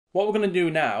What we're going to do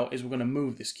now is we're going to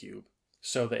move this cube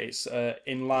so that it's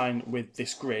in line with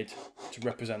this grid to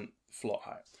represent float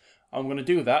height. I'm going to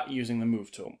do that using the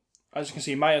move tool. As you can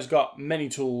see, Maya's got many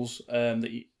tools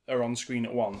that are on screen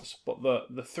at once, but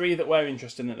the three that we're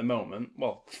interested in at the moment,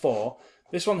 well, 4.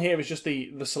 This one here is just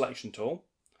the selection tool.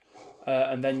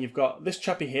 And then you've got this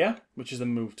chappy here, which is the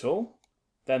move tool.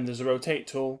 Then there's a rotate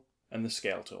tool and the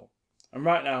scale tool. And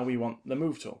right now we want the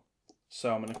move tool.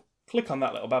 So I'm going to click on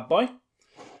that little bad boy.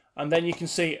 And then you can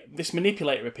see this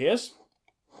manipulator appears.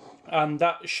 And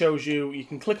that shows you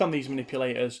can click on these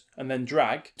manipulators and then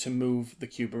drag to move the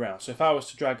cube around. So if I was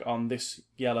to drag on this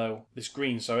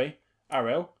green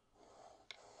arrow,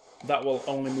 that will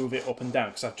only move it up and down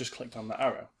because I've just clicked on that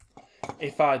arrow.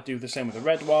 If I do the same with the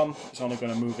red one, it's only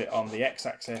going to move it on the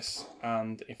x-axis,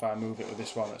 and if I move it with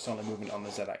this one, it's only moving it on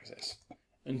the z-axis.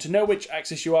 And to know which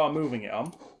axis you are moving it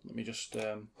on, let me just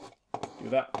do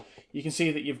that. You can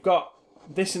see that you've got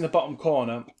this in the bottom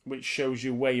corner, which shows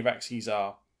you where your axes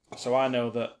are. So I know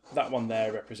that that one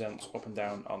there represents up and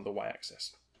down on the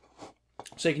y-axis.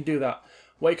 So you can do that.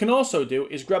 What you can also do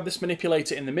is grab this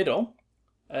manipulator in the middle,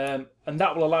 and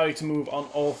that will allow you to move on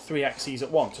all 3 axes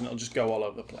at once, and it'll just go all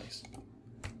over the place.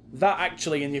 That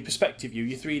actually, in your perspective view,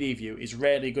 your 3D view, is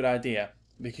rarely a good idea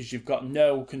because you've got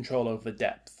no control over the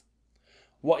depth.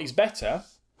 What is better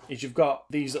is you've got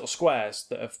these little squares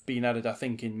that have been added, I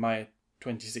think, in Maya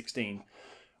 2016.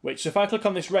 Which, so if I click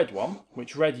on this red one,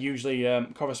 which red usually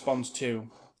corresponds to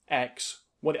X,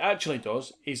 what it actually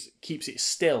does is keeps it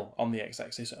still on the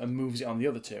X-axis and moves it on the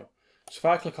other 2. So if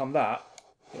I click on that,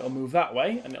 it'll move that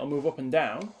way and it'll move up and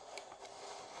down,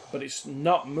 but it's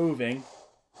not moving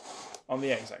on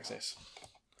the X-axis.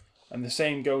 And the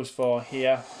same goes for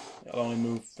here. It'll only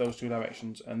move those 2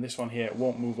 directions, and this one here, it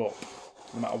won't move up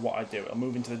no matter what I do. It'll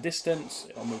move into the distance,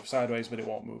 it'll move sideways, but it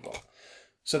won't move up.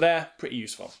 So they're pretty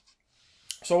useful.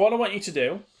 So what I want you to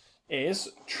do is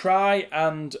try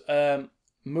and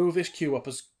move this cube up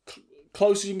as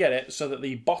close as you can get it so that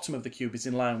the bottom of the cube is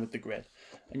in line with the grid.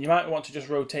 And you might want to just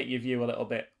rotate your view a little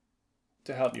bit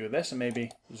to help you with this and maybe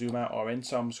zoom out or in.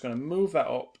 So I'm just going to move that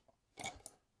up.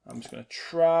 I'm just going to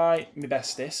try my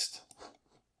bestest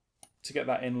to get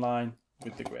that in line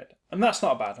with the grid. And that's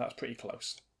not bad, that's pretty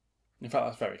close. In fact,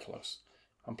 that's very close.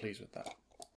 I'm pleased with that.